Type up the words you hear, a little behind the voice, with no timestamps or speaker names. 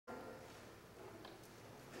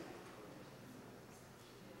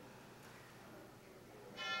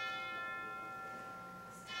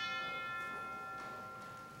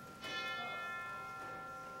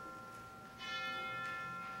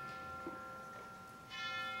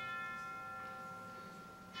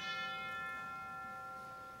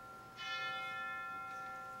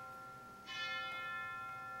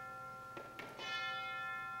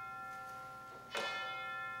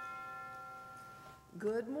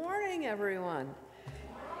Good morning, everyone.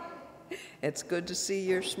 It's good to see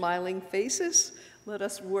your smiling faces. Let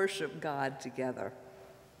us worship God together.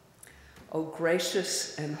 O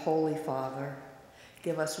gracious and holy Father,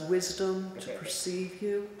 give us wisdom to perceive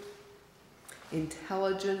you,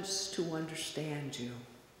 intelligence to understand you.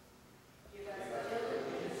 Give us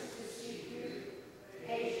diligence to seek you,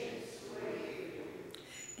 patience to wait for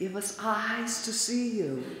you. Give us eyes to see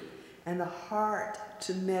you and a heart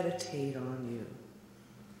to meditate on you.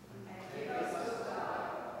 And give us, O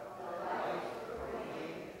God, the life to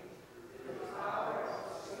proclaim through the power of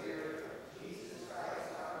the Spirit of Jesus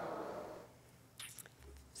Christ our Lord.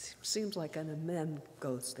 Seems like an amen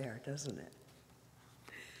goes there, doesn't it?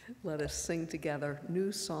 Let us sing together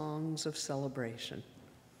new songs of celebration.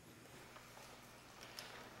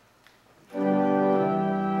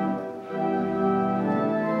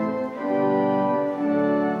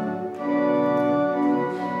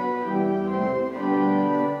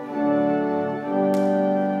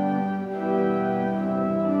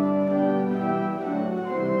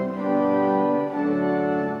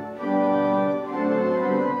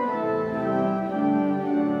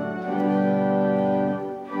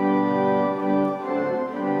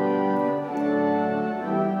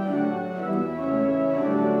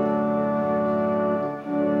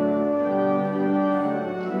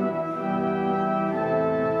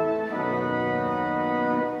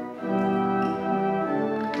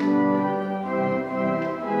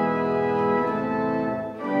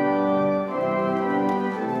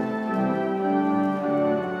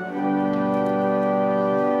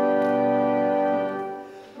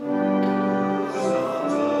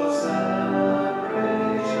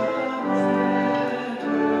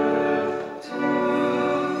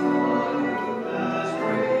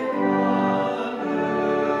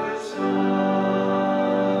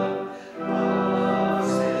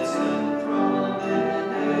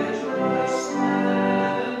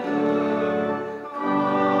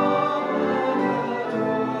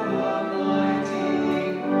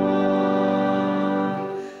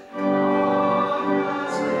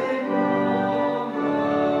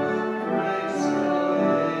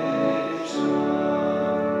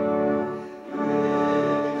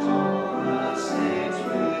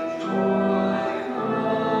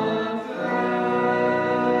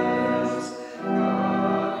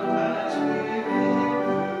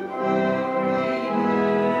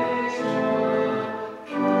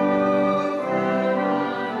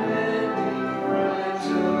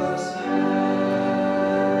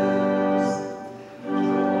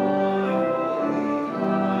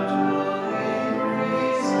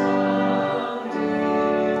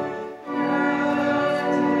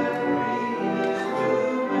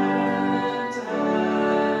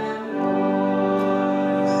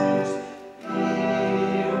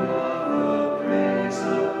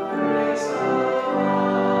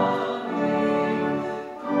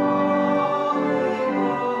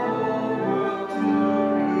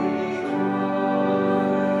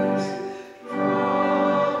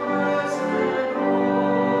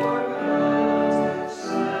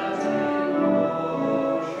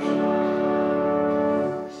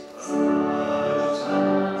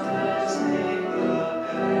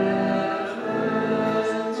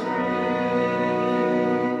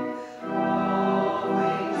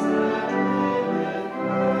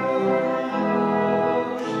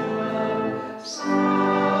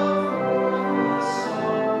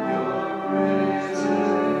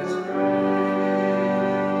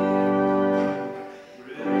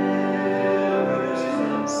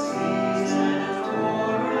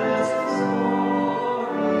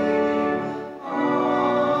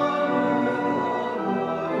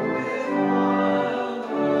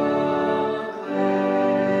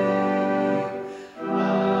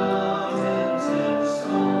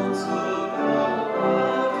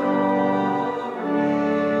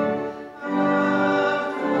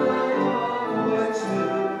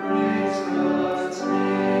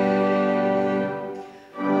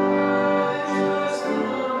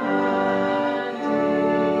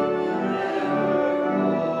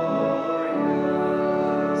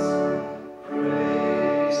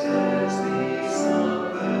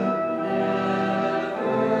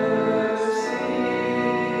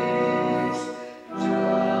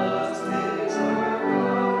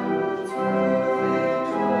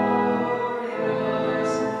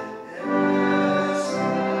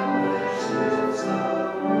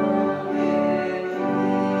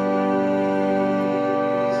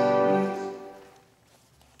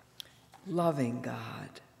 Loving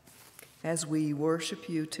God, as we worship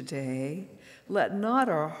you today, let not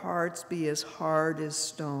our hearts be as hard as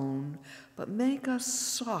stone, but make us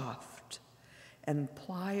soft and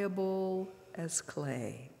pliable as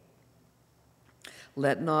clay.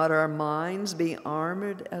 Let not our minds be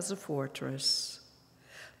armored as a fortress,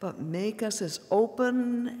 but make us as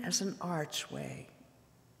open as an archway.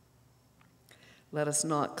 Let us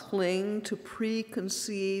not cling to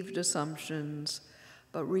preconceived assumptions,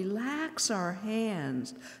 but relax our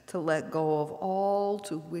hands to let go of all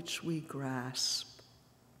to which we grasp.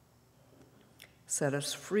 Set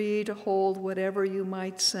us free to hold whatever you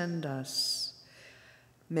might send us.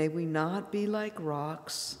 May we not be like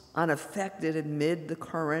rocks, unaffected amid the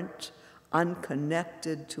current,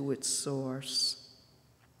 unconnected to its source.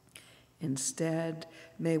 Instead,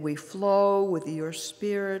 may we flow with your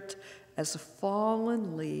spirit as a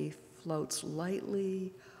fallen leaf floats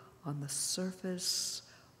lightly on the surface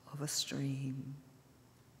of a stream.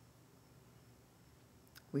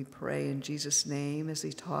 We pray in Jesus' name as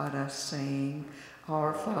he taught us, saying,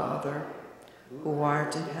 Our Father, who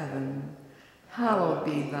art in heaven, hallowed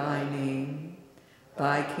be thy name.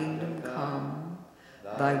 Thy kingdom come,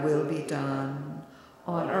 thy will be done,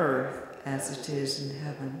 on earth as it is in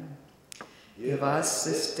heaven. Give us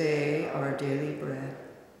this day our daily bread,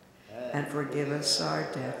 and forgive us our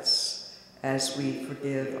debts as we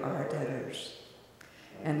forgive our debtors.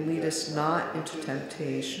 And lead us not into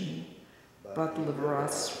temptation, but deliver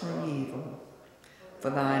us from evil. For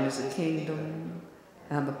thine is the kingdom,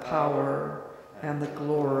 and the power, and the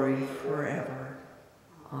glory forever.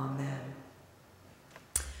 Amen.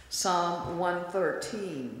 Psalm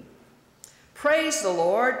 113. Praise the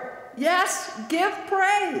Lord. Yes, give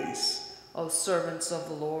praise, O servants of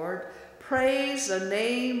the Lord. Praise the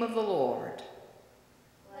name of the Lord.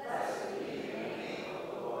 Blessed be the name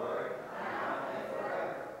of the Lord, now and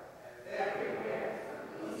forever. Everywhere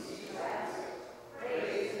from east to west,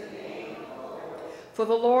 praise the name of the Lord. For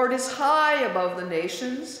the Lord is high above the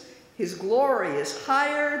nations. His glory is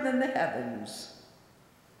higher than the heavens.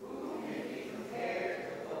 Who can be compared to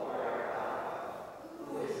the Lord our God,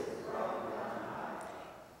 who is enthroned on high?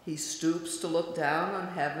 He stoops to look down on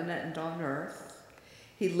heaven and on earth.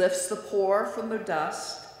 He lifts the poor from the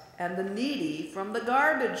dust and the needy from the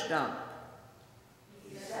garbage dump.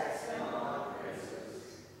 He sets them among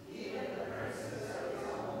princes, even the princes of his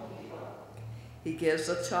own people. He gives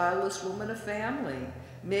a childless woman a family,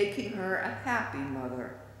 making her a happy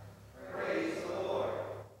mother. Praise the Lord.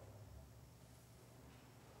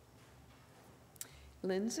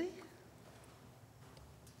 Lindsay?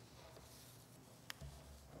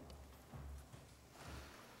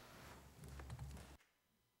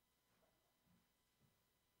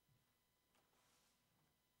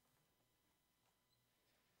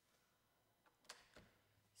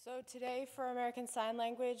 So today for American Sign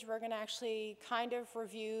Language, we're going to actually kind of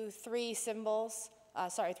review three signs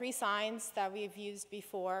that we've used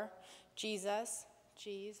before. Jesus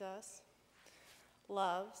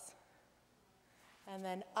loves, and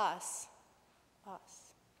then us.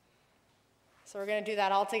 So we're going to do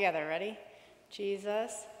that all together. Ready?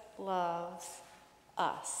 Jesus loves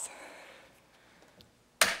us.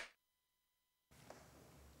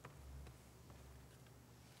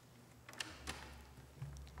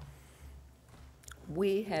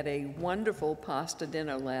 We had a wonderful pasta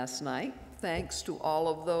dinner last night, thanks to all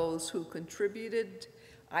of those who contributed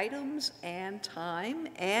items and time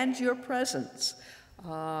and your presence.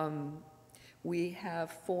 We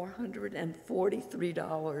have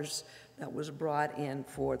 $443 that was brought in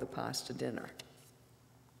for the pasta dinner.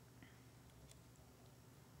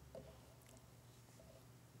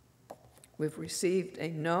 We've received a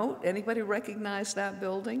note. Anybody recognize that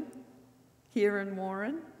building here in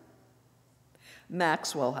Warren?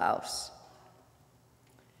 Maxwell House.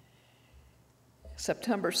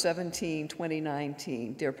 September 17,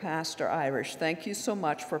 2019. Dear Pastor Irish, thank you so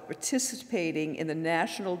much for participating in the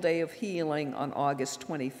National Day of Healing on August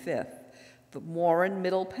 25th. The Warren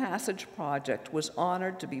Middle Passage Project was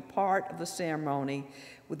honored to be part of the ceremony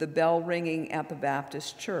with the bell ringing at the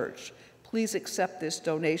Baptist Church. Please accept this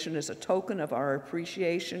donation as a token of our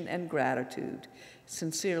appreciation and gratitude.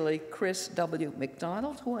 Sincerely, Chris W.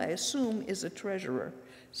 McDonald, who I assume is a treasurer,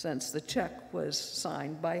 since the check was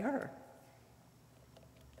signed by her.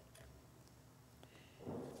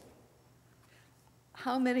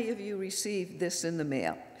 How many of you received this in the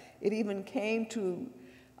mail? It even came to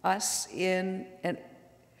us in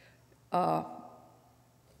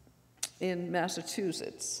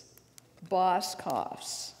Massachusetts,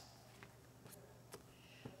 Boscov's.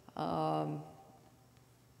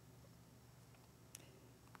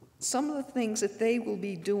 Some of the things that they will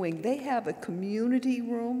be doing, they have a community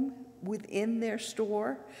room within their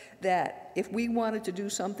store that if we wanted to do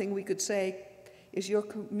something, we could say, is your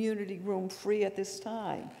community room free at this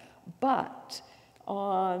time? But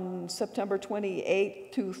On September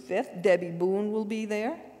 28th to 5th, Debbie Boone will be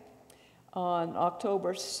there. On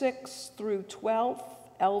October 6th through 12th,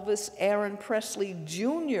 Elvis Aaron Presley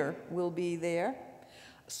Jr. will be there.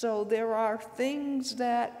 So there are things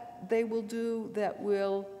that they will do that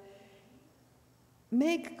will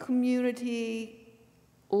make community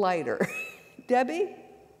lighter. Debbie? I'd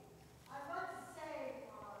like to say,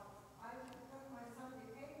 I took my Sunday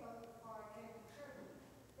paper before I came to church.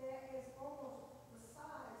 There is almost the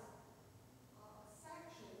size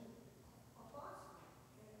section of Boston,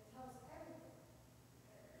 and it tells everything.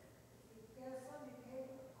 If you get a Sunday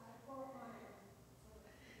paper, I brought mine so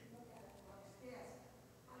that you can look at it downstairs.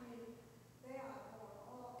 I mean, they are going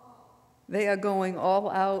all out. They are going all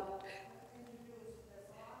out.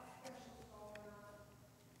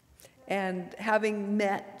 And having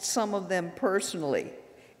met some of them personally,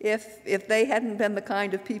 if they hadn't been the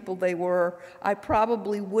kind of people they were, I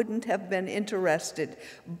probably wouldn't have been interested.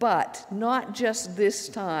 But not just this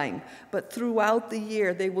time, but throughout the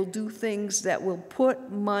year, they will do things that will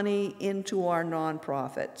put money into our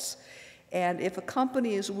nonprofits. And if a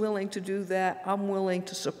company is willing to do that, I'm willing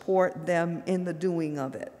to support them in the doing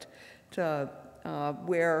of it.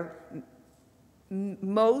 Where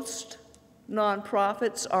most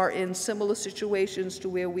nonprofits are in similar situations to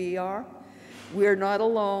where we are. We're not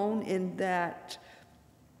alone in that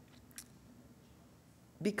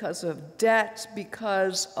because of debt,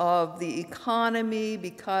 because of the economy,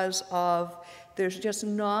 because of there's just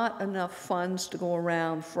not enough funds to go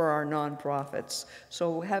around for our nonprofits.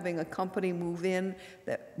 So having a company move in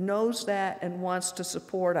that knows that and wants to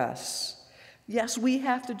support us. Yes, we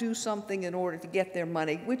have to do something in order to get their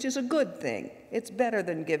money, which is a good thing. It's better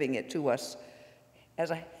than giving it to us as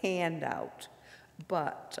a handout.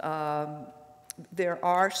 But there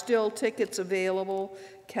are still tickets available.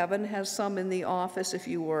 Kevin has some in the office if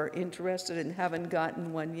you were interested and haven't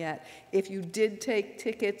gotten one yet. If you did take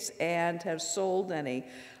tickets and have sold any,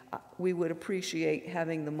 we would appreciate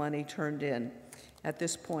having the money turned in. At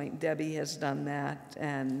this point, Debbie has done that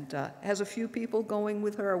and has a few people going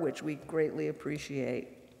with her, which we greatly appreciate.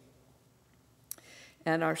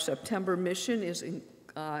 And our September mission is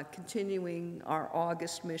continuing our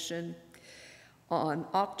August mission. On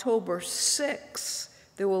October 6th,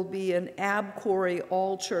 there will be an Abcory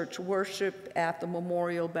all-church worship at the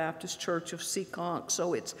Memorial Baptist Church of Seekonk.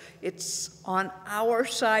 So it's on our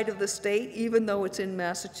side of the state, even though it's in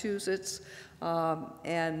Massachusetts.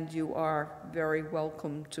 And you are very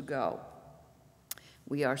welcome to go.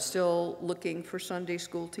 We are still looking for Sunday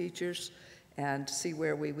school teachers and see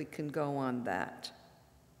where we can go on that.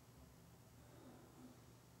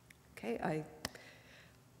 Okay,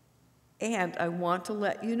 I want to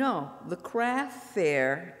let you know, the craft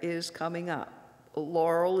fair is coming up.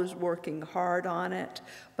 Laurel is working hard on it,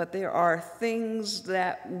 but there are things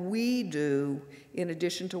that we do in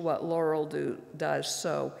addition to what Laurel does.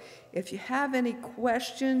 So if you have any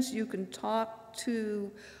questions, you can talk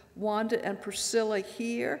to Wanda and Priscilla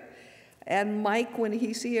here, and Mike when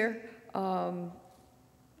he's here,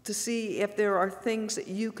 to see if there are things that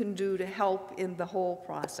you can do to help in the whole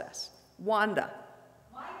process. Wanda.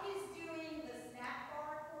 Mike is doing the snack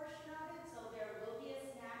bar portion of it, so there will be a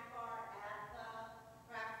snack bar at the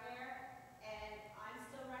craft fair, and I'm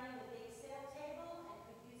still running the big sale table and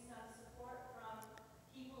could use some support from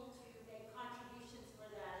people to make contributions for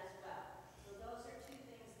that as well. So those are two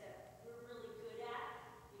things that we're really good at.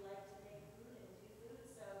 We like to make food and do food,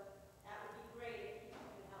 so that would be great if people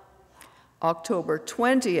could help with that. October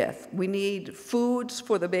 20th, we need foods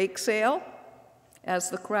for the bake sale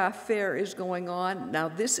as the craft fair is going on. Now,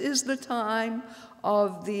 this is the time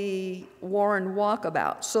of the Warren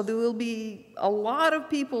Walkabout, so there will be a lot of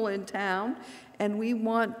people in town, and we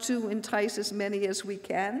want to entice as many as we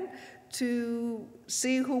can to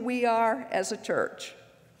see who we are as a church.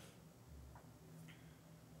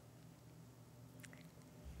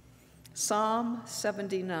 Psalm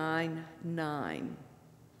 79:9.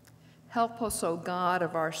 Help us, O God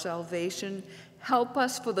of our salvation. Help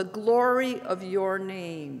us for the glory of your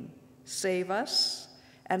name. Save us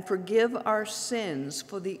and forgive our sins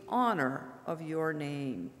for the honor of your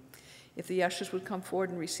name. If the ushers would come forward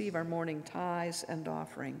and receive our morning tithes and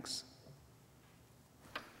offerings.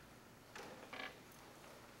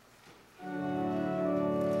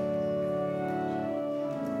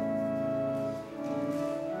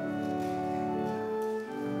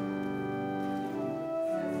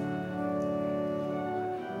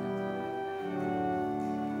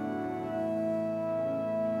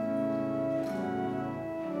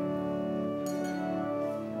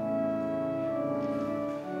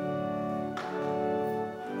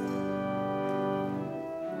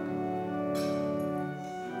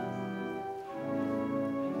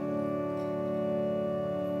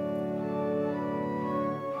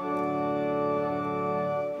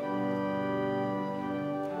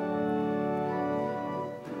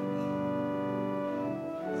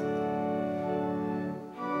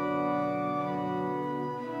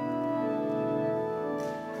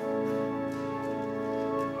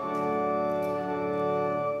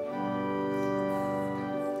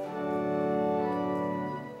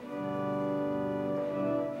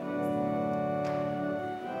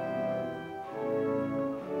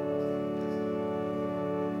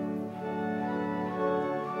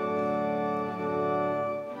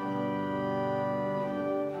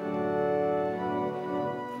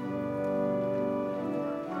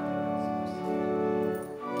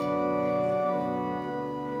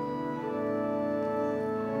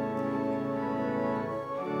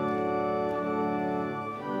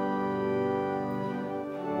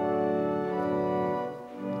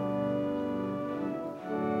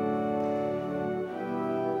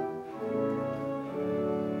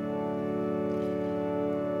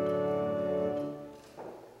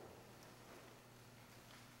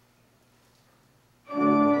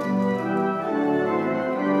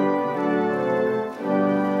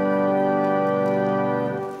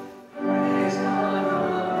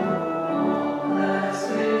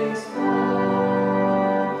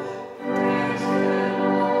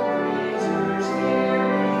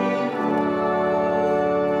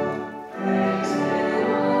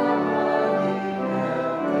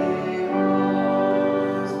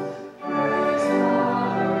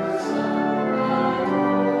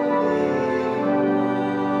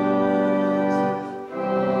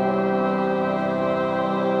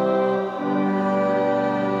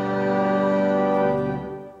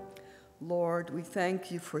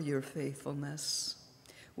 thank you for your faithfulness.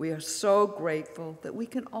 We are so grateful that we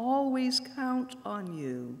can always count on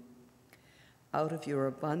you. Out of your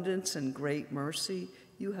abundance and great mercy,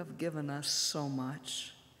 you have given us so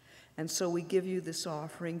much. And so we give you this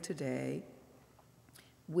offering today.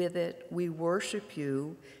 With it, we worship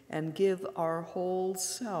you and give our whole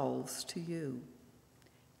selves to you.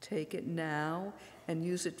 Take it now and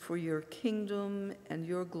use it for your kingdom and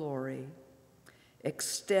your glory.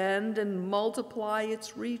 Extend and multiply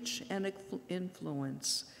its reach and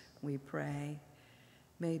influence, we pray.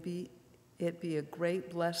 Maybe it be a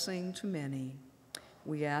great blessing to many.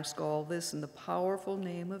 We ask all this in the powerful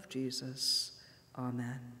name of Jesus.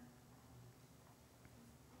 Amen.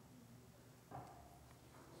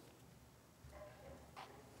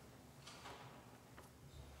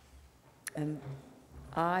 And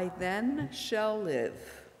I then shall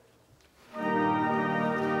live.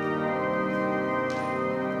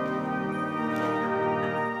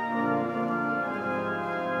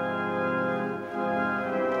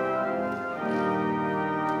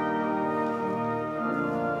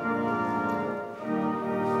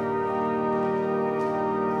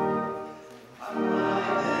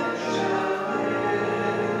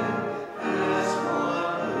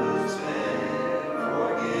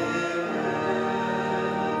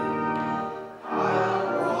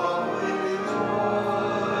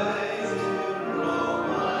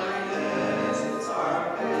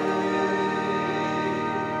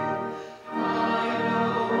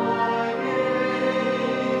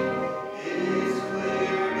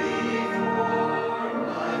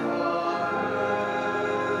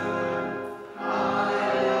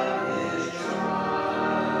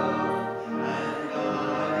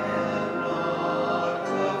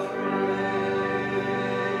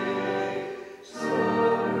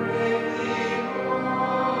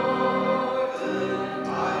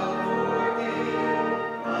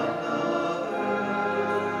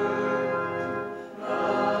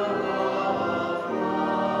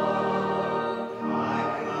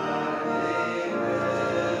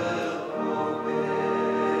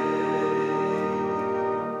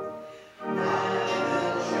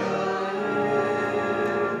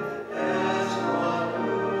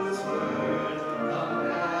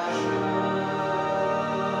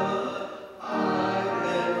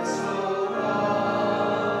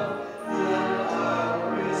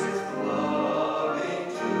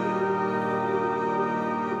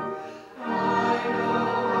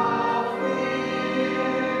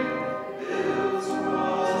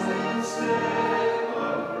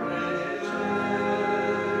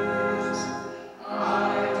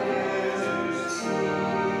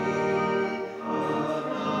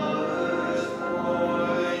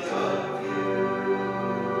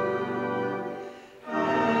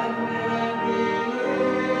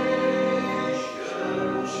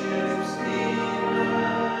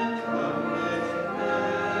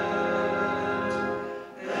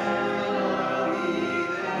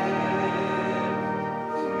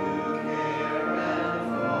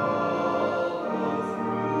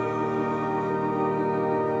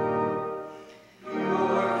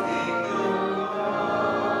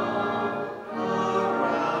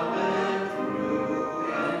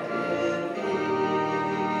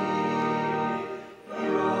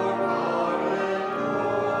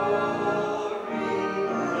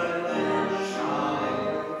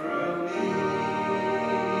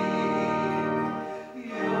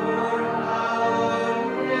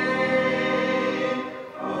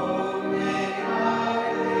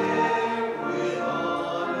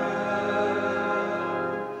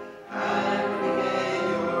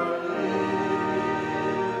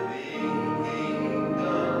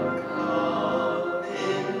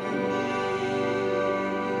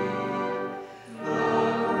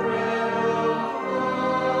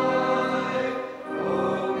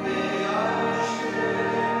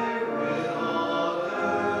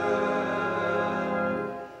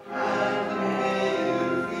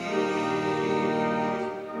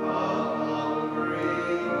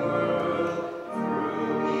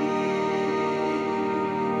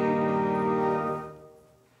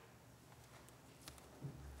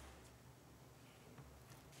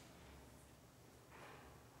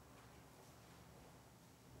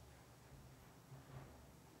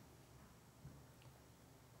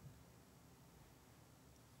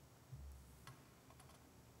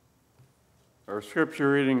 Our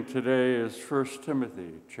scripture reading today is 1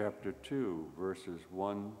 Timothy chapter 2, verses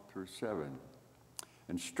 1 through 7.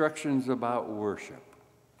 Instructions about worship.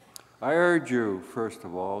 I urge you, first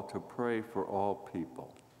of all, to pray for all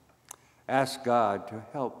people. Ask God to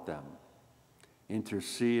help them,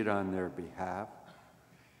 intercede on their behalf,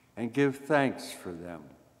 and give thanks for them.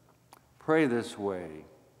 Pray this way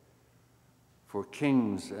for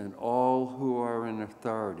kings and all who are in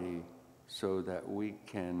authority, so that we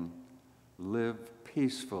can live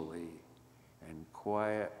peacefully and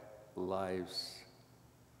quiet lives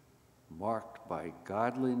marked by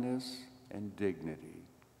godliness and dignity.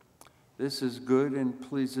 This is good and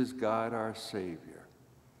pleases God our Savior,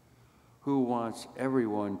 who wants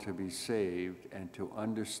everyone to be saved and to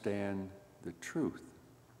understand the truth.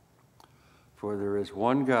 For there is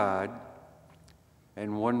one God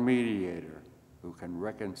and one mediator who can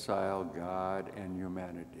reconcile God and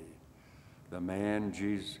humanity, the man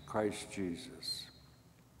Christ Jesus.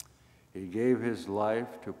 He gave his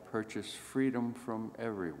life to purchase freedom from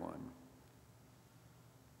everyone.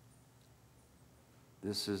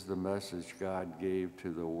 This is the message God gave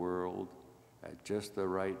to the world at just the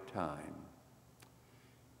right time.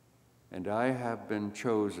 And I have been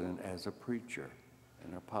chosen as a preacher,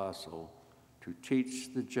 an apostle, to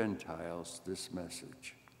teach the Gentiles this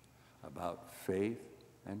message about faith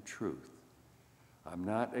and truth. I'm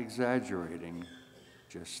not exaggerating,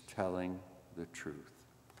 just telling the truth.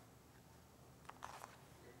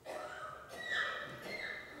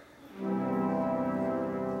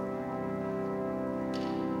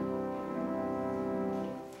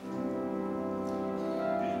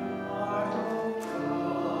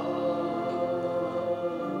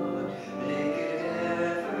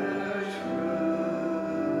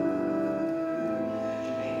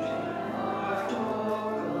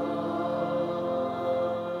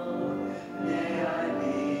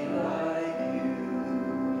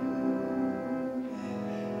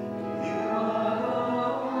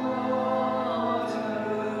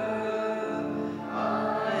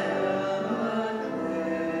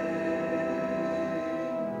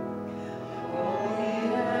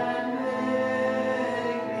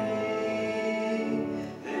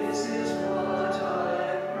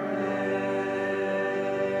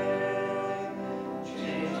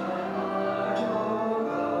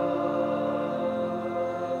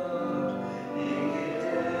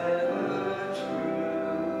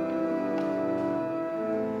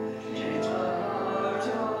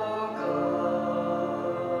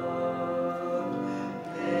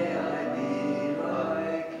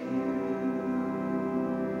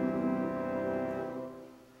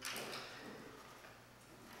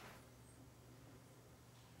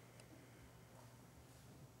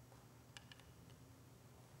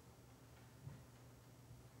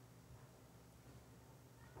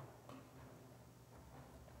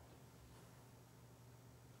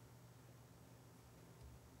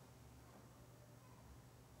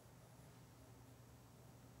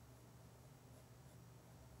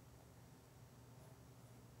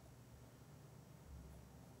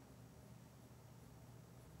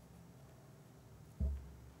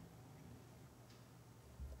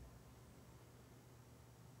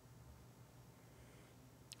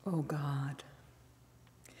 Oh God,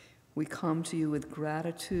 we come to you with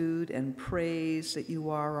gratitude and praise that you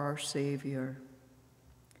are our Savior.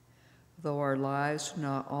 Though our lives do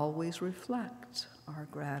not always reflect our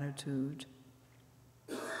gratitude,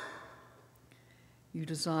 you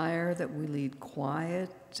desire that we lead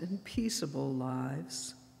quiet and peaceable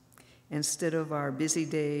lives instead of our busy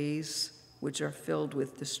days, which are filled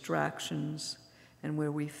with distractions and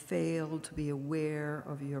where we fail to be aware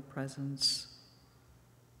of your presence.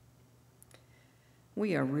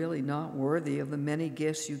 We are really not worthy of the many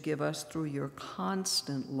gifts you give us through your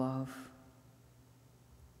constant love.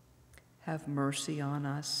 Have mercy on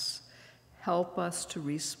us. Help us to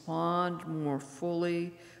respond more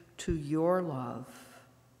fully to your love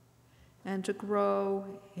and to grow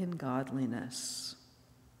in godliness.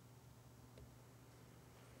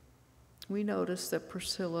 We notice that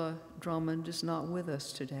Priscilla Drummond is not with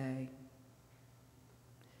us today.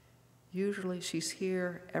 Usually she's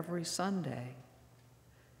here every Sunday.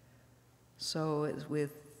 So it's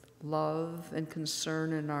with love and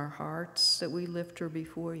concern in our hearts that we lift her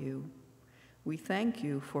before you. We thank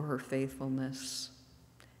you for her faithfulness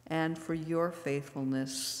and for your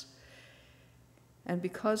faithfulness. And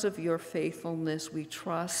because of your faithfulness, we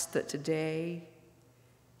trust that today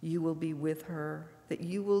you will be with her, that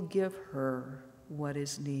you will give her what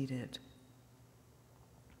is needed.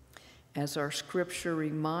 As our scripture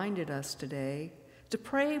reminded us today, to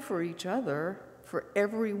pray for each other, for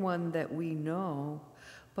everyone that we know,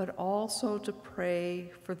 but also to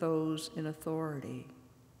pray for those in authority.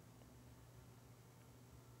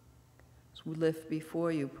 So we lift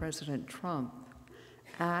before you President Trump,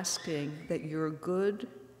 asking that your good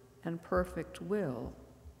and perfect will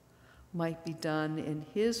might be done in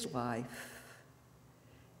his life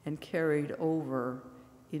and carried over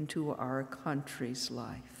into our country's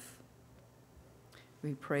life.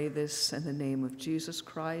 We pray this in the name of Jesus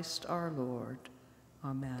Christ, our Lord.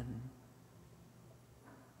 Amen.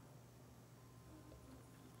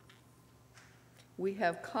 We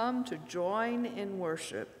have come to join in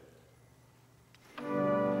worship.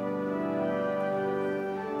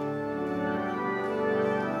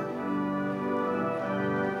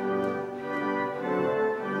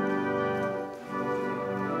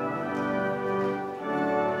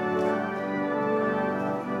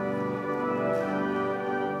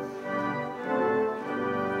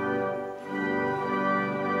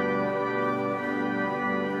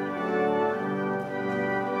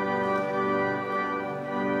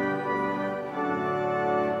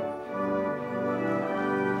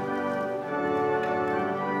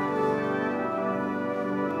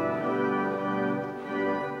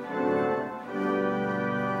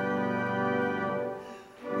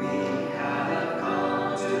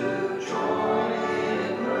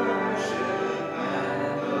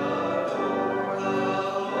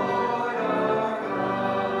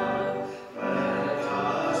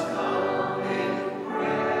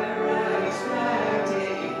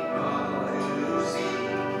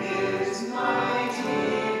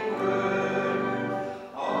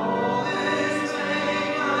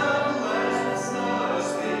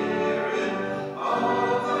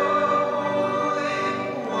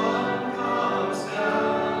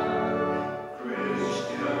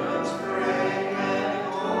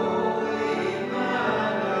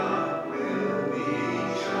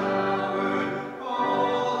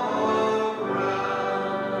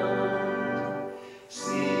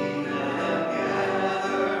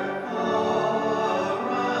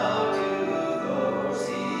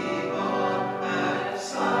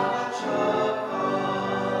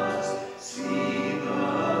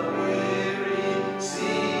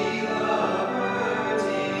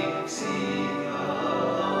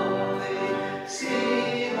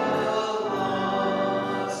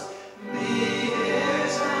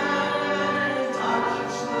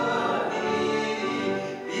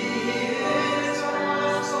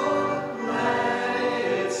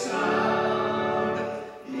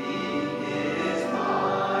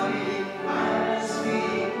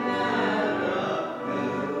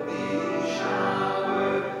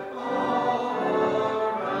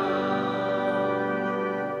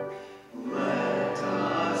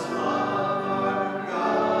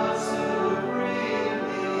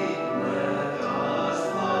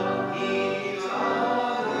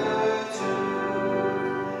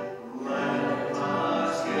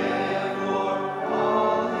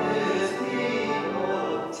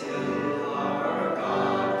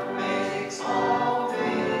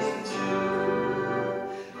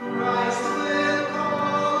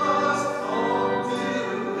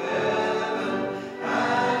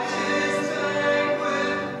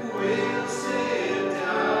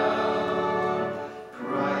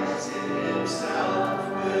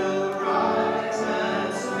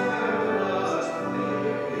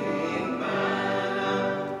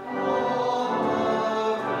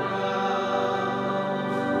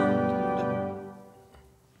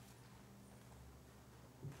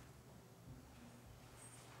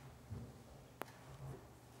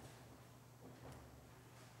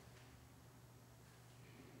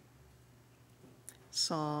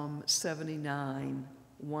 Psalm 79,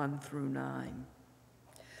 1 through 9.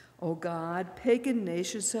 O God, pagan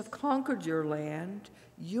nations have conquered your land,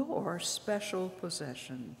 your special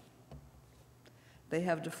possession. They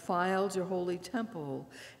have defiled your holy temple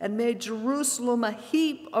and made Jerusalem a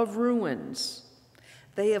heap of ruins.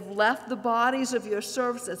 They have left the bodies of your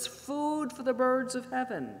servants as food for the birds of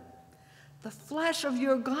heaven. The flesh of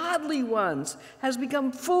your godly ones has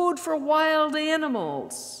become food for wild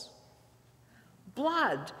animals.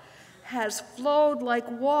 Blood has flowed like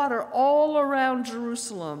water all around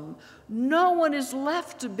Jerusalem. No one is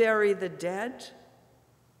left to bury the dead.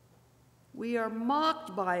 We are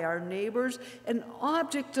mocked by our neighbors, an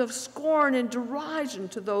object of scorn and derision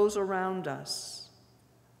to those around us.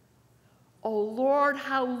 O Lord,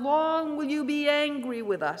 how long will you be angry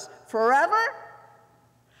with us? Forever?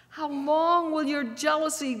 How long will your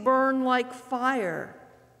jealousy burn like fire?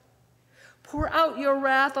 Pour out your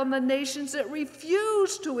wrath on the nations that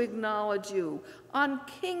refuse to acknowledge you, on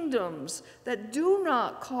kingdoms that do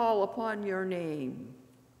not call upon your name.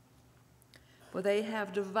 For they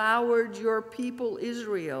have devoured your people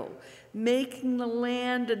Israel, making the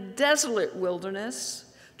land a desolate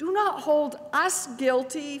wilderness. Do not hold us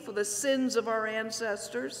guilty for the sins of our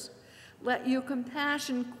ancestors. Let your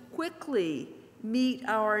compassion quickly meet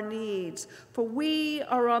our needs, for we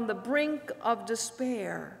are on the brink of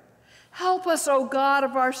despair. Help us, O God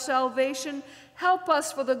of our salvation. Help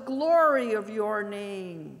us for the glory of your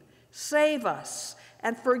name. Save us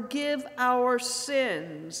and forgive our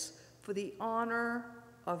sins for the honor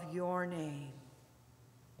of your name.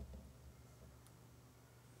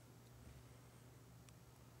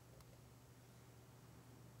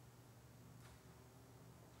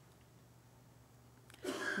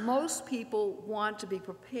 Most people want to be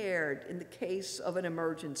prepared in the case of an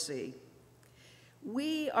emergency.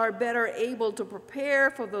 We are better able to prepare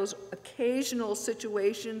for those occasional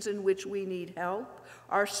situations in which we need help.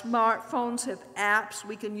 Our smartphones have apps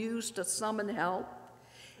we can use to summon help.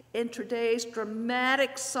 In today's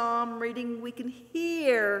dramatic psalm reading, we can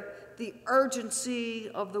hear the urgency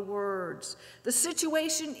of the words. The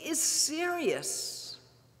situation is serious.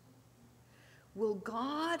 Will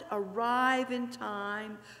God arrive in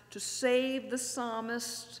time to save the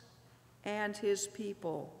psalmist and his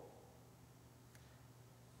people?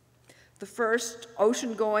 The first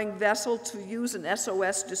ocean-going vessel to use an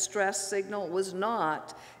SOS distress signal was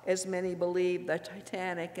not, as many believe, the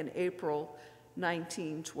Titanic in April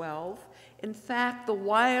 1912. In fact, the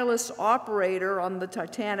wireless operator on the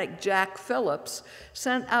Titanic, Jack Phillips,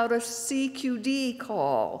 sent out a CQD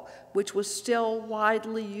call, which was still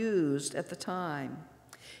widely used at the time.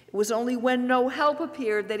 It was only when no help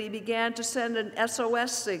appeared that he began to send an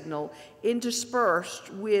SOS signal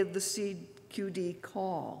interspersed with the CQD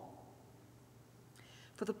call.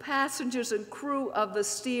 For the passengers and crew of the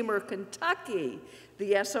steamer Kentucky,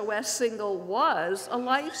 the SOS signal was a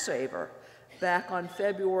lifesaver. Back on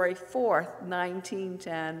February 4th,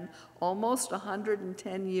 1910, almost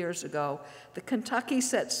 110 years ago, the Kentucky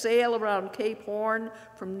set sail around Cape Horn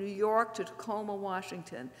from New York to Tacoma,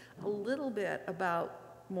 Washington. A little bit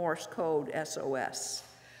about Morse code SOS.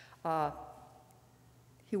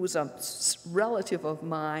 He was a relative of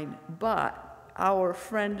mine, but our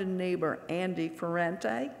friend and neighbor, Andy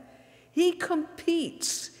Ferrante, he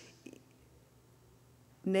competes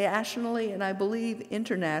nationally and I believe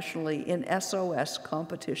internationally in SOS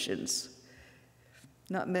competitions.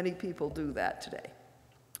 Not many people do that today.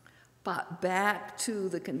 But back to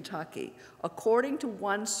the Kentucky. According to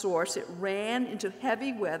one source, it ran into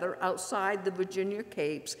heavy weather outside the Virginia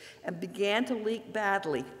Capes and began to leak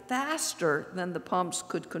badly, faster than the pumps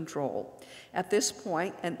could control. At this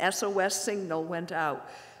point, an SOS signal went out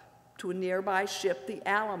to a nearby ship, the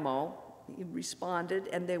Alamo. He responded,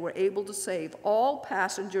 and they were able to save all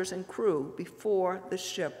passengers and crew before the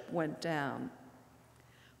ship went down.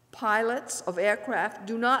 Pilots of aircraft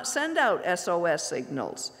do not send out SOS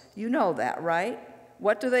signals. You know that, right?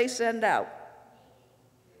 What do they send out?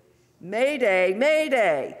 Mayday,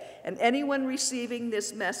 mayday. And anyone receiving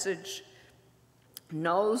this message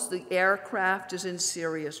knows the aircraft is in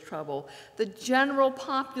serious trouble. The general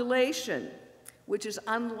population, which is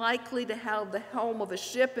unlikely to have the helm of a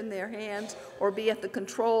ship in their hands or be at the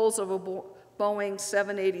controls of a Boeing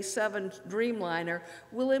 787 Dreamliner,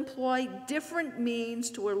 will employ different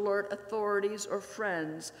means to alert authorities or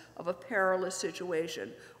friends of a perilous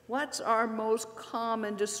situation. What's our most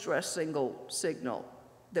common distress signal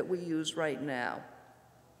that we use right now?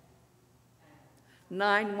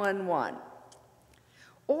 911.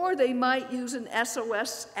 Or they might use an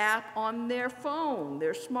SOS app on their phone,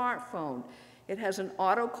 their smartphone. It has an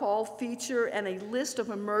auto call feature and a list of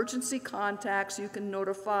emergency contacts you can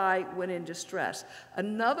notify when in distress.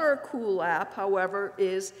 Another cool app, however,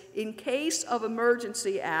 is In Case of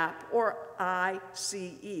Emergency app, or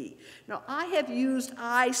ICE. Now, I have used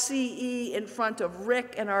ICE in front of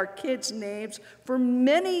Rick and our kids' names for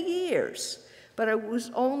many years, but it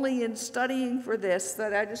was only in studying for this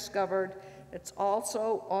that I discovered it's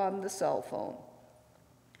also on the cell phone.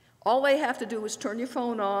 All they have to do is turn your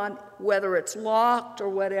phone on, whether it's locked or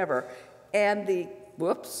whatever, and the,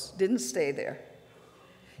 whoops, didn't stay there.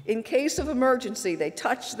 In case of emergency, they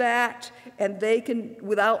touch that, and they can,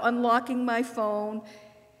 without unlocking my phone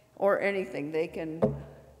or anything, they can,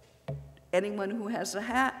 anyone who has an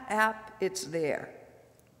app, it's there.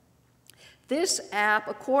 This app,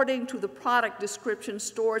 according to the product description,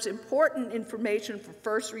 stores important information for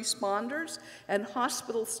first responders and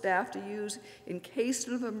hospital staff to use in case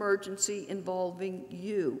of emergency involving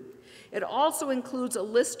you. It also includes a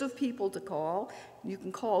list of people to call. You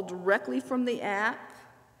can call directly from the app.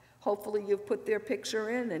 Hopefully you've put their picture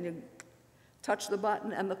in and you touch the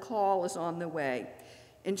button and the call is on the way.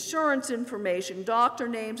 Insurance information, doctor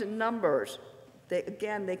names and numbers. They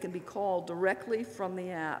can be called directly from the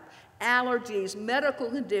app. Allergies, medical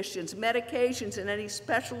conditions, medications, and any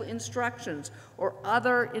special instructions or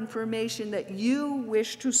other information that you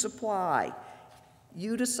wish to supply.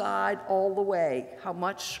 You decide all the way how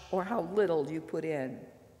much or how little you put in.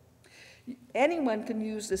 Anyone can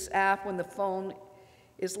use this app when the phone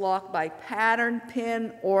is locked by pattern,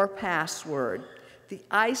 PIN, or password. The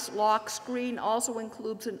ICE lock screen also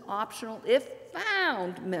includes an optional "if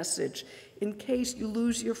found" message. In case you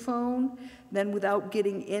lose your phone, then without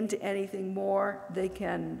getting into anything more, they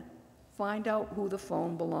can find out who the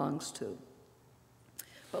phone belongs to.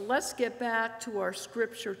 But let's get back to our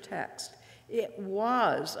scripture text. It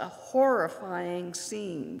was a horrifying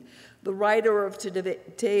scene. The writer of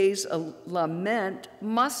today's lament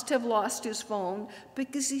must have lost his phone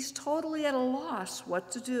because he's totally at a loss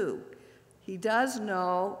what to do. He does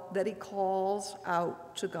know that he calls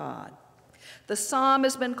out to God. The psalm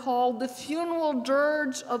has been called the funeral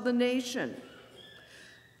dirge of the nation.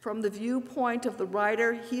 From the viewpoint of the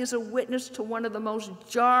writer, he is a witness to one of the most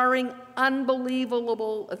jarring,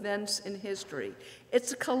 unbelievable events in history.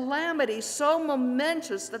 It's a calamity so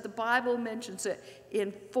momentous that the Bible mentions it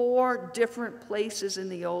in 4 different places in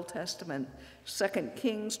the Old Testament. 2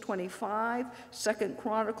 Kings 25, 2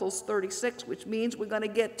 Chronicles 36, which means we're going to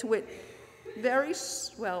get to it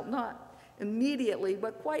well, not immediately,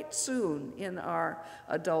 but quite soon in our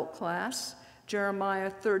adult class. Jeremiah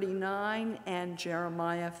 39 and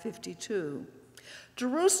Jeremiah 52.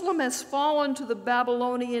 Jerusalem has fallen to the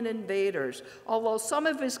Babylonian invaders. Although some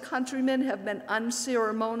of his countrymen have been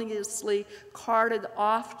unceremoniously carted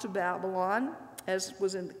off to Babylon, as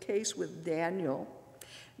was in the case with Daniel,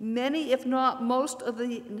 many, if not most, of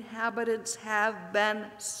the inhabitants have been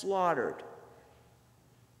slaughtered.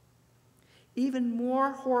 Even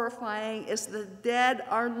more horrifying is the dead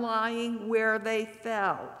are lying where they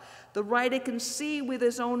fell. The writer can see with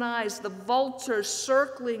his own eyes the vultures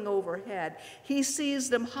circling overhead. He sees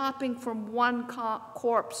them hopping from one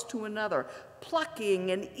corpse to another,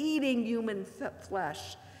 plucking and eating human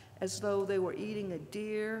flesh as though they were eating a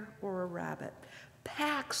deer or a rabbit.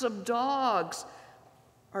 Packs of dogs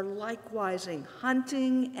are likewise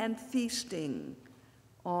hunting and feasting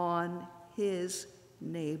on his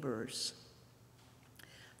neighbors.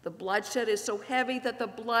 The bloodshed is so heavy that the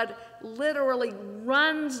blood literally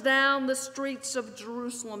runs down the streets of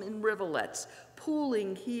Jerusalem in rivulets,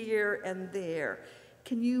 pooling here and there.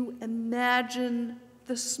 Can you imagine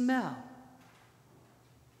the smell?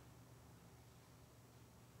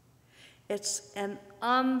 It's an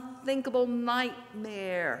unthinkable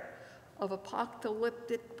nightmare of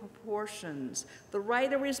apocalyptic proportions. The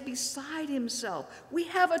writer is beside himself. We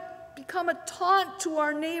have become a taunt to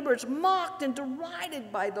our neighbors, mocked and derided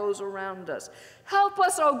by those around us. Help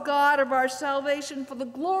us, O God of our salvation, for the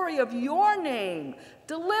glory of your name.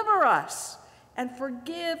 Deliver us and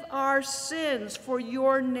forgive our sins for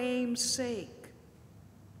your name's sake.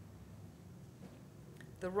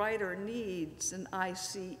 The writer needs an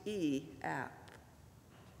ICE app.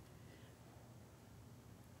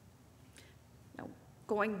 Now,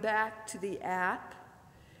 going back to the app,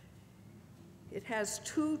 it has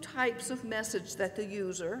 2 types of message that the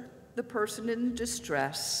user, the person in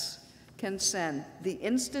distress, can send: the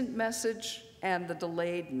instant message and the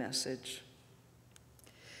delayed message.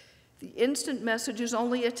 The instant message is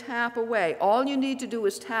only a tap away. All you need to do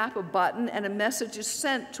is tap a button and a message is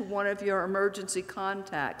sent to one of your emergency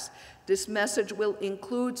contacts. This message will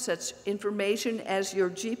include such information as your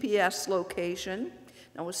GPS location.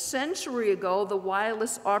 Now, a century ago, the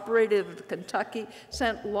wireless operator of Kentucky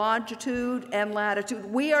sent longitude and latitude.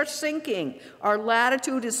 We are sinking. Our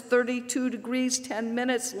latitude is 32 degrees, 10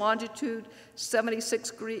 minutes, longitude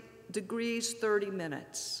 76 degrees, 30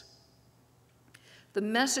 minutes. The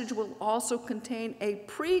message will also contain a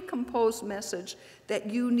pre-composed message that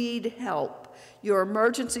you need help. Your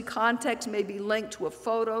emergency contacts may be linked to a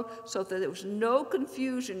photo so that there's no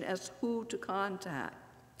confusion as to who to contact.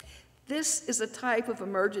 This is a type of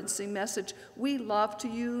emergency message we love to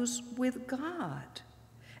use with God.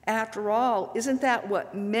 After all, isn't that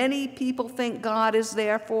what many people think God is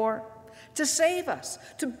there for? To save us,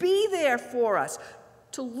 to be there for us,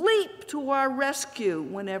 to leap to our rescue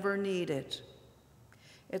whenever needed.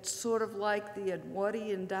 It's sort of like the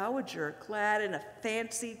Edwardian dowager clad in a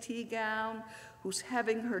fancy tea gown who's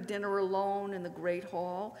having her dinner alone in the great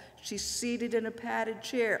hall. She's seated in a padded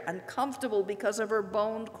chair, uncomfortable because of her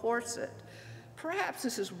boned corset. Perhaps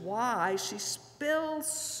this is why she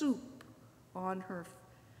spills soup on her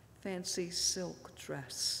fancy silk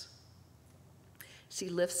dress. She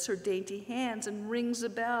lifts her dainty hands and rings a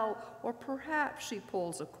bell, or perhaps she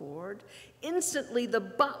pulls a cord. Instantly, the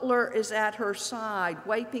butler is at her side,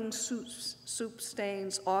 wiping soup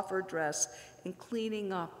stains off her dress and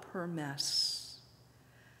cleaning up her mess.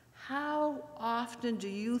 How often do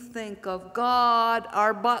you think of God,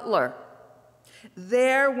 our butler,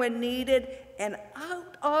 there when needed and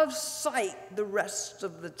out of sight the rest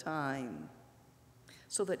of the time,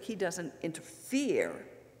 so that he doesn't interfere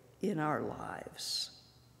in our lives.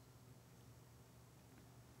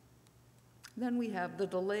 Then we have the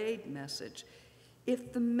delayed message.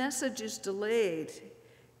 If the message is delayed,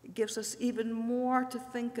 it gives us even more to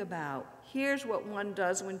think about. Here's what one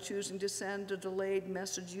does when choosing to send a delayed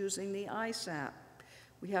message using the ISAP.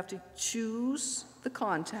 We have to choose the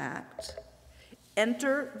contact,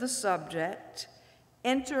 enter the subject,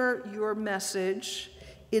 enter your message,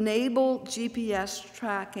 enable GPS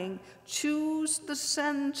tracking, choose the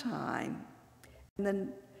send time, and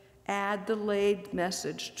then add delayed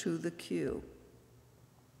message to the queue.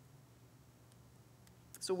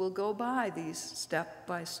 So we'll go by these step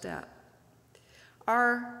by step.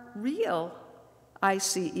 Our real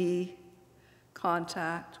ICE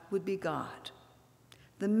contact would be God.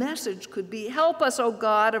 The message could be, "Help us, O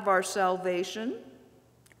God of our salvation,"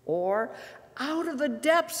 or "Out of the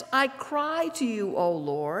depths I cry to you, O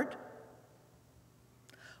Lord.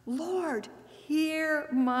 Lord, hear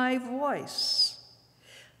my voice.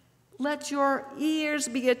 Let your ears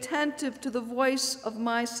be attentive to the voice of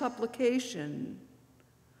my supplication.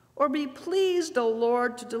 Or be pleased, O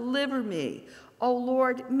Lord, to deliver me. O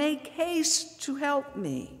Lord, make haste to help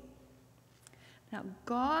me." Now,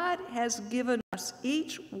 God has given us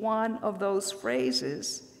each one of those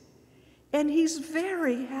phrases, and he's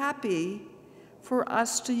very happy for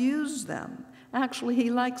us to use them. Actually,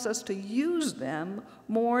 he likes us to use them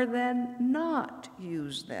more than not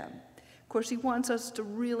use them. Of course, he wants us to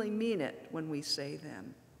really mean it when we say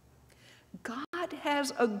them. God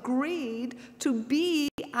has agreed to be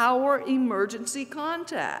our emergency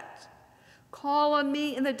contact. "Call on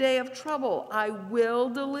me in the day of trouble. I will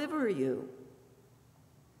deliver you."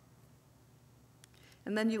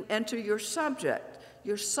 And then you enter your subject.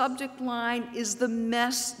 Your subject line is the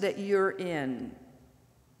mess that you're in.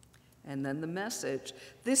 And then the message.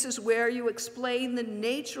 This is where you explain the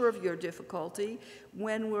nature of your difficulty.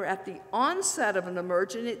 When we're at the onset of an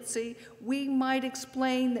emergency, we might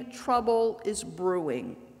explain that trouble is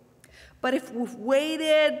brewing. But if we've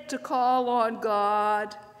waited to call on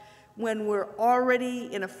God when we're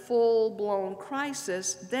already in a full-blown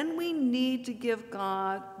crisis, then we need to give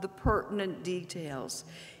God the pertinent details.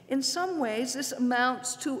 In some ways, this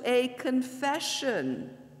amounts to a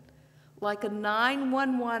confession. Like a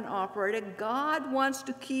 911 operator, God wants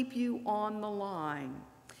to keep you on the line.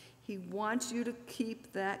 He wants you to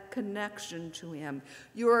keep that connection to him.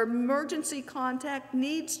 Your emergency contact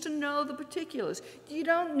needs to know the particulars. You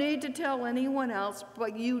don't need to tell anyone else,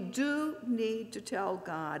 but you do need to tell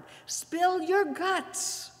God. Spill your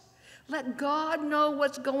guts. Let God know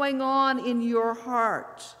what's going on in your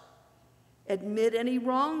heart. Admit any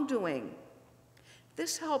wrongdoing.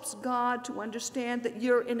 This helps God to understand that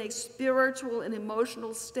you're in a spiritual and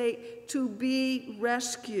emotional state to be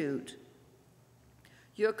rescued.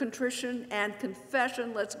 Your contrition and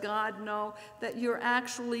confession lets God know that you're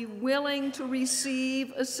actually willing to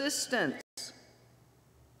receive assistance.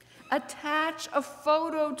 Attach a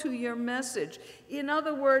photo to your message. In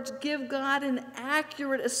other words, give God an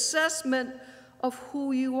accurate assessment of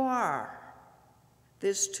who you are.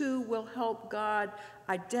 This too will help God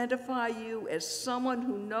identify you as someone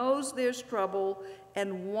who knows there's trouble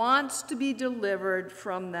and wants to be delivered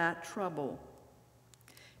from that trouble.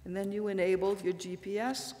 And then you enable your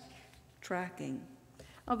GPS tracking.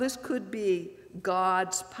 Now, this could be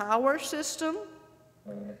God's power system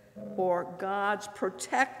or God's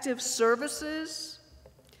protective services.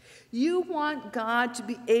 You want God to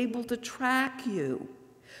be able to track you.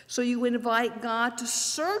 So you invite God to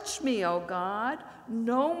search me, O God,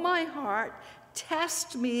 know my heart,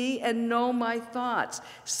 test me and know my thoughts.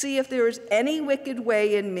 See if there is any wicked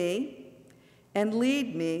way in me and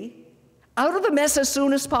lead me out of the mess as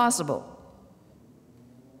soon as possible.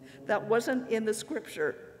 That wasn't in the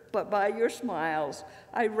scripture, but by your smiles,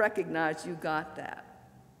 I recognize you got that.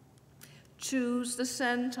 Choose the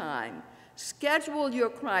send time. Schedule your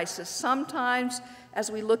crisis. Sometimes, as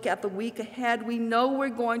we look at the week ahead, we know we're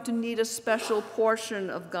going to need a special portion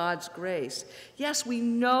of God's grace. Yes, we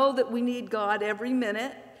know that we need God every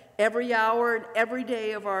minute, every hour, and every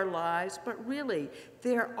day of our lives, but really,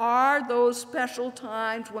 there are those special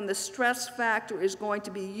times when the stress factor is going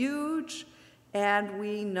to be huge, and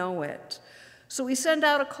we know it. So we send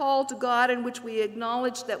out a call to God in which we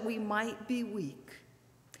acknowledge that we might be weak,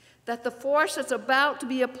 that the force that's about to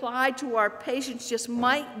be applied to our patients just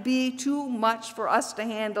might be too much for us to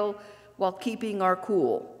handle while keeping our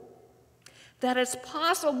cool, that it's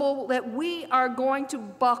possible that we are going to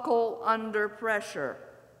buckle under pressure.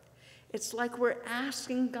 It's like we're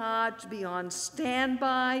asking God to be on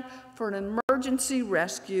standby for an emergency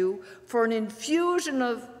rescue for an infusion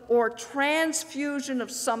of or transfusion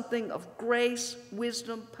of something of grace,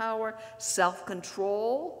 wisdom, power,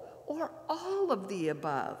 self-control, or all of the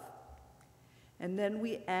above. And then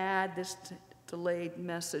we add this delayed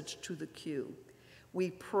message to the queue.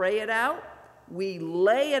 We pray it out, we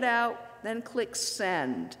lay it out, then click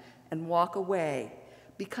send and walk away.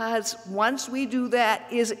 Because once we do that,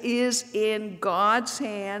 it is in God's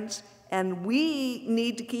hands, and we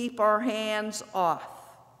need to keep our hands off.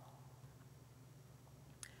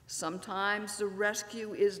 Sometimes the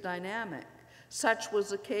rescue is dynamic. Such was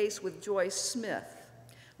the case with Joyce Smith.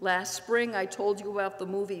 Last spring, I told you about the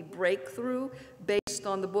movie Breakthrough, based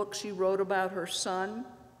on the book she wrote about her son.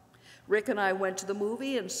 Rick and I went to the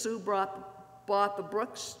movie, and Sue bought the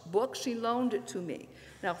book. She loaned it to me.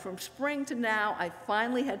 Now, from spring to now, I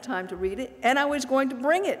finally had time to read it, and I was going to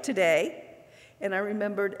bring it today, and I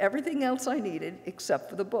remembered everything else I needed except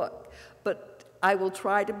for the book. But I will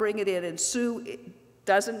try to bring it in, and Sue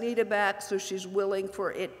doesn't need it back, so she's willing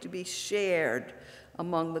for it to be shared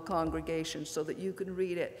among the congregation so that you can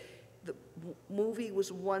read it. The movie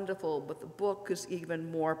was wonderful, but the book is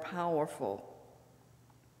even more powerful.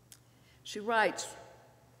 She writes,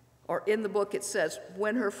 or in the book it says,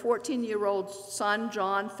 when her 14-year-old son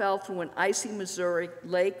John fell through an icy Missouri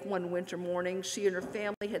lake one winter morning, she and her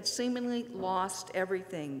family had seemingly lost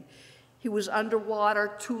everything. He was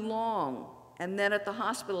underwater too long, and then at the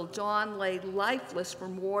hospital, John lay lifeless for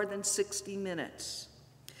more than 60 minutes.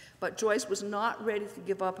 But Joyce was not ready to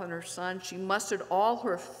give up on her son. She mustered all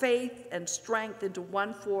her faith and strength into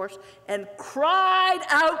one force and cried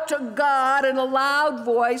out to God in a loud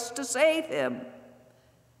voice to save him.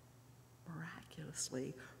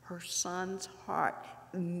 Miraculously, her son's heart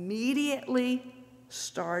immediately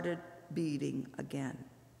started beating again.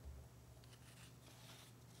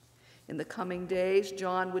 In the coming days,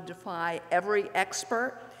 John would defy every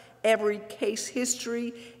expert, every case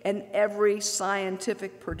history, and every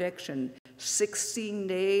scientific prediction. 16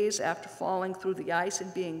 days after falling through the ice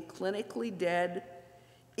and being clinically dead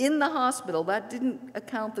in the hospital, that didn't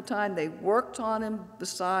account the time they worked on him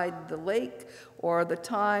beside the lake or the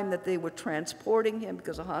time that they were transporting him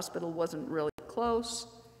because the hospital wasn't really close.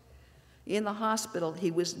 In the hospital,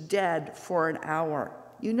 he was dead for an hour.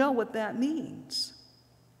 You know what that means.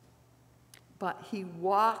 But he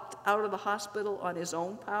walked out of the hospital on his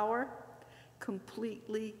own power,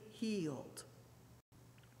 completely healed.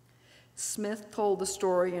 Smith told the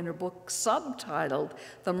story in her book subtitled,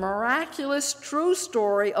 The Miraculous True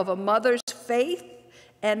Story of a Mother's Faith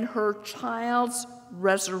and Her Child's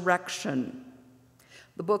Resurrection.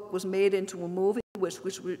 The book was made into a movie which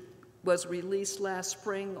was released last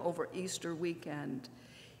spring over Easter weekend.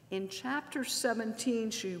 In chapter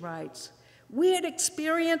 17, she writes, we had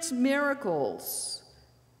experienced miracles.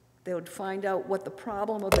 They would find out what the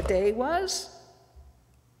problem of the day was.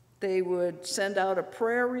 They would send out a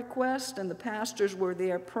prayer request, and the pastors were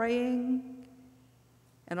there praying,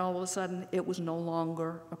 and all of a sudden, it was no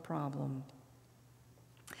longer a problem.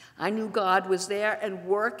 I knew God was there and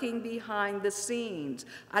working behind the scenes.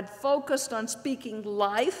 I'd focused on speaking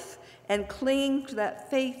life and clinging to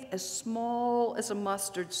that faith as small as a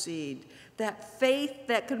mustard seed, that faith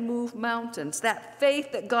that can move mountains, that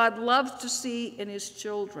faith that God loves to see in his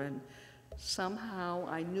children. Somehow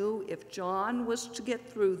I knew if John was to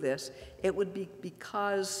get through this, it would be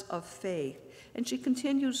because of faith. And she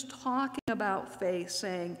continues talking about faith,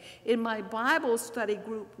 saying, in my Bible study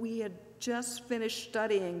group, we had just finished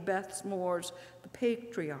studying Beth Moore's The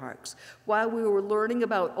Patriarchs. While we were learning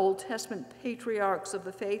about Old Testament patriarchs of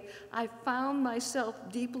the faith, I found myself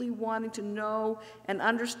deeply wanting to know and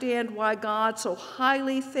understand why God so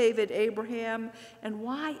highly favored Abraham and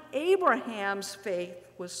why Abraham's faith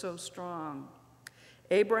was so strong.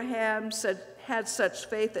 Abraham had such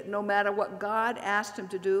faith that no matter what God asked him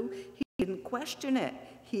to do, he didn't question it.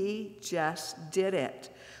 He just did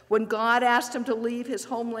it. When God asked him to leave his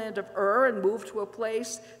homeland of Ur and move to a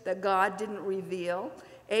place that God didn't reveal,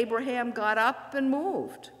 Abraham got up and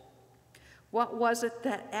moved. What was it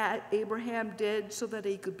that Abraham did so that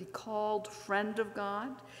he could be called friend of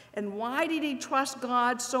God? And why did he trust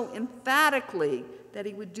God so emphatically that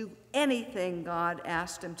he would do anything God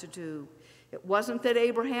asked him to do? It wasn't that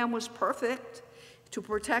Abraham was perfect. To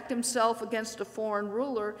protect himself against a foreign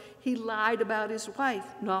ruler, he lied about his wife,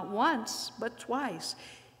 not once, but twice.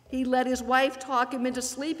 He let his wife talk him into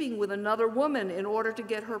sleeping with another woman in order to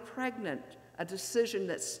get her pregnant, a decision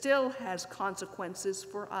that still has consequences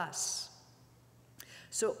for us.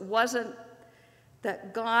 So it wasn't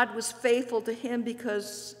that God was faithful to him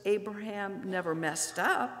because Abraham never messed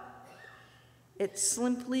up. It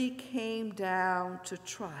simply came down to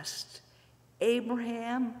trust.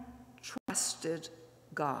 Abraham trusted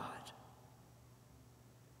God.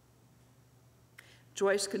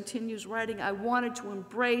 Joyce continues writing, I wanted to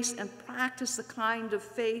embrace and practice the kind of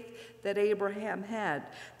faith that Abraham had.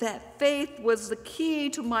 That faith was the key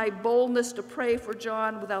to my boldness to pray for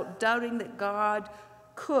John without doubting that God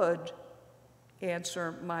could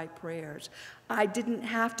answer my prayers. I didn't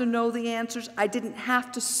have to know the answers. I didn't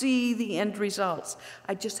have to see the end results.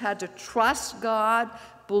 I just had to trust God,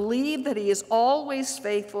 believe that He is always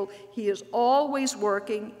faithful, He is always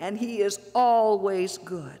working, and He is always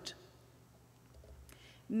good.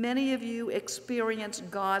 Many of you experienced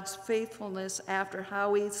God's faithfulness after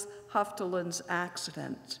Howie Huftelin's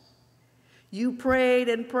accident. You prayed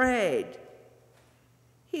and prayed.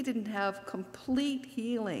 He didn't have complete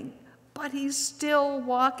healing, but he's still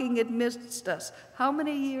walking amidst us. How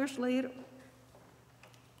many years later?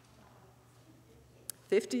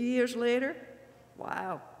 50 years later?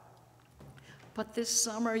 Wow. But this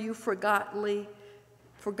summer you forgot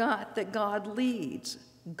that God leads.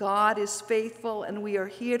 God is faithful, and we are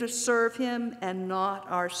here to serve Him and not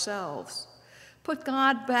ourselves. Put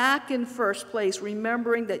God back in first place,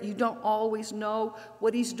 remembering that you don't always know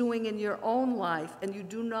what He's doing in your own life, and you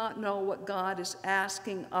do not know what God is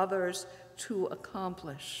asking others to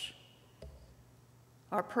accomplish.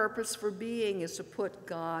 Our purpose for being is to put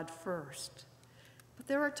God first. But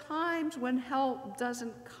there are times when help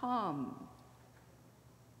doesn't come.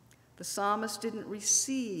 The psalmist didn't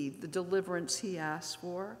receive the deliverance he asked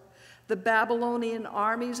for. The Babylonian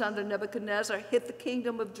armies under Nebuchadnezzar hit the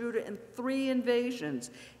kingdom of Judah in 3 invasions,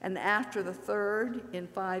 and after the third, in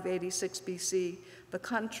 586 BC, the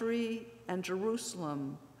country and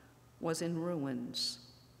Jerusalem was in ruins.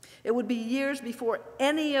 It would be years before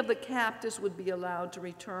any of the captives would be allowed to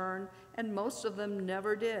return, and most of them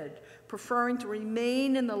never did, preferring to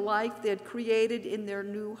remain in the life they had created in their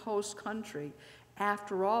new host country.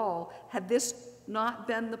 After all, had this not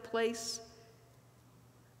been the place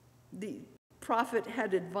the prophet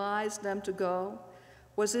had advised them to go?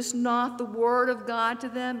 Was this not the word of God to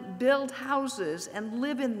them? Build houses and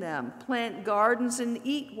live in them, plant gardens and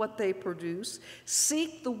eat what they produce,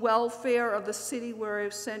 seek the welfare of the city where I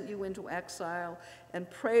have sent you into exile, and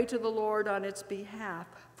pray to the Lord on its behalf,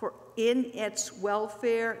 for in its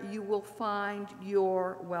welfare you will find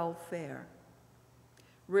your welfare.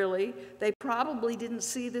 Really, they probably didn't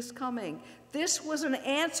see this coming. This was an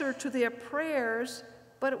answer to their prayers,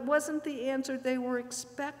 but it wasn't the answer they were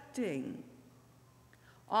expecting.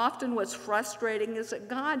 Often what's frustrating is that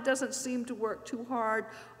God doesn't seem to work too hard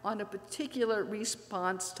on a particular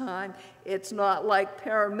response time. It's not like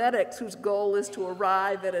paramedics whose goal is to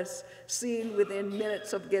arrive at a scene within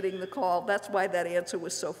minutes of getting the call. That's why that answer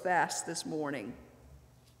was so fast this morning.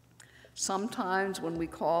 Sometimes when we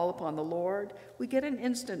call upon the Lord, we get an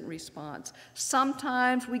instant response.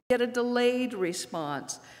 Sometimes we get a delayed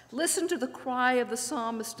response. Listen to the cry of the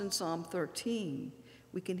psalmist in Psalm 13.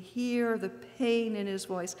 We can hear the pain in his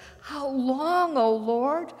voice. How long, O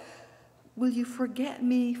Lord, will you forget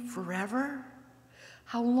me forever?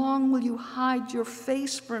 How long will you hide your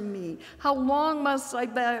face from me? How long must I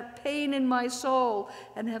bear pain in my soul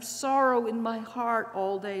and have sorrow in my heart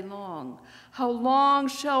all day long? How long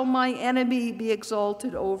shall my enemy be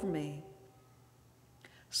exalted over me?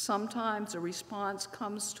 Sometimes a response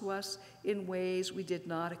comes to us in ways we did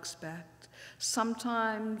not expect.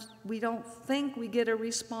 Sometimes we don't think we get a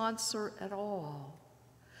response at all.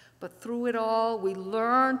 But through it all, we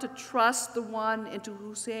learn to trust the one into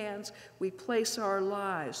whose hands we place our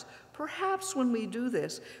lives. Perhaps when we do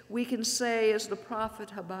this, we can say, as the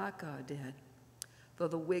prophet Habakkuk did, though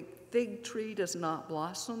the fig tree does not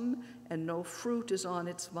blossom and no fruit is on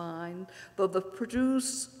its vine, though the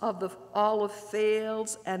produce of the olive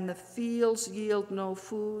fails and the fields yield no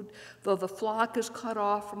food, though the flock is cut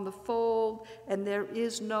off from the fold and there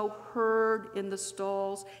is no herd in the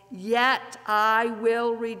stalls, yet I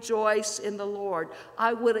will rejoice in the Lord.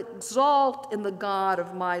 I would exalt in the God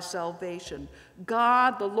of my salvation.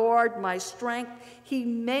 God, the Lord, my strength, He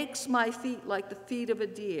makes my feet like the feet of a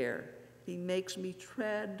deer. He makes me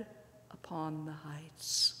tread upon the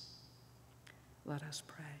heights. Let us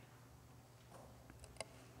pray.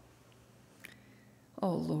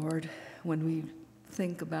 Oh Lord, when we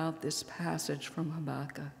think about this passage from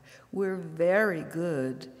Habakkuk, we're very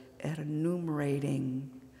good at enumerating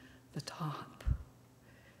the top,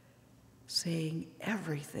 saying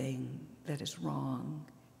everything that is wrong,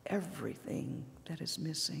 everything that is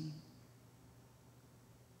missing.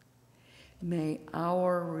 May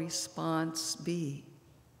our response be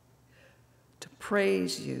to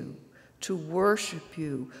praise you, to worship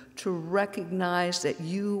you, to recognize that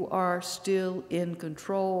you are still in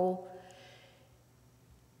control,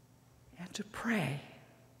 to pray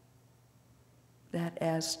that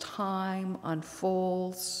as time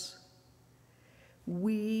unfolds,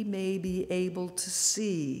 we may be able to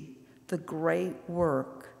see the great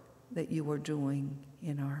work that you are doing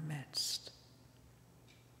in our midst.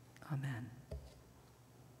 Amen.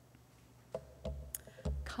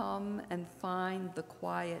 Come and find the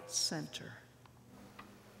quiet center.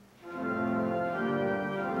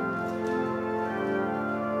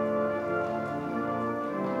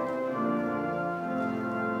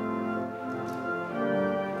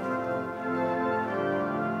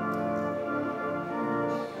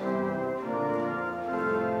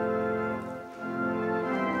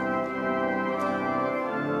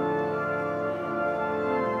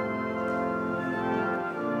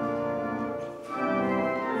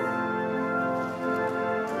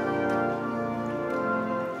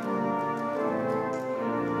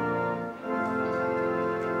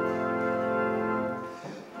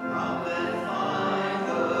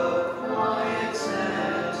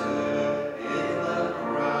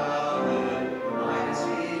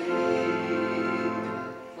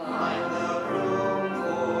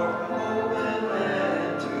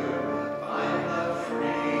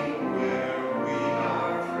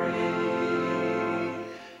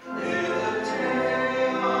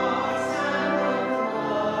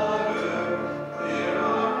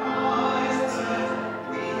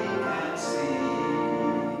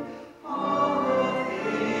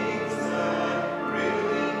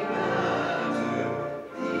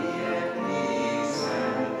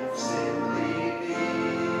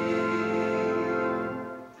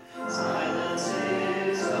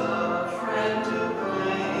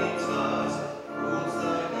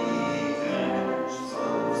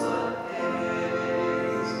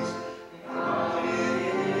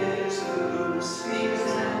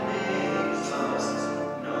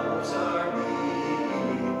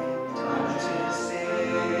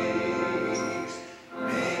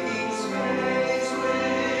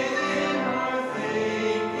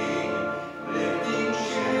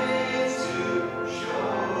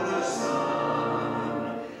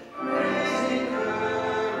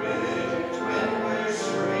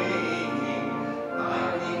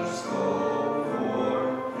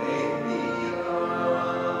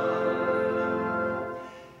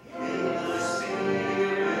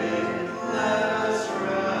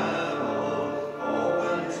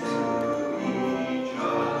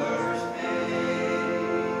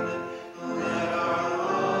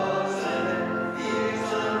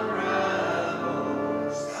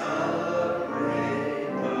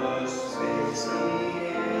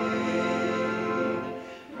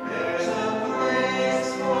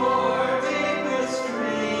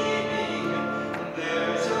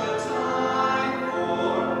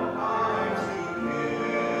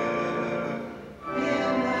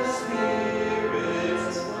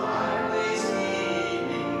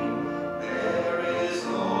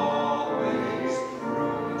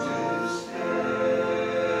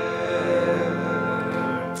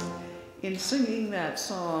 In singing that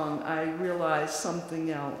song, I realized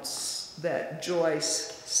something else that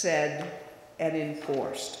Joyce said and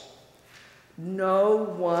enforced. No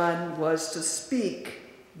one was to speak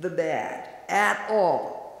the bad at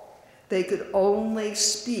all. They could only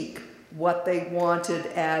speak what they wanted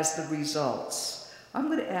as the results. I'm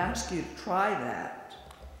going to ask you to try that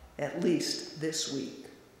at least this week.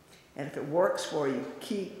 And if it works for you,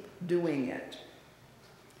 keep doing it.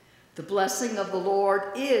 The blessing of the Lord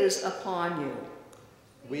is upon you.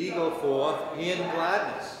 We go forth in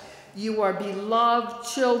gladness. You are beloved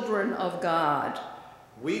children of God.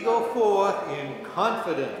 We go forth in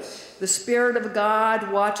confidence. The Spirit of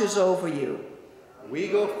God watches over you. We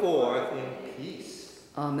go forth in peace.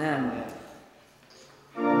 Amen.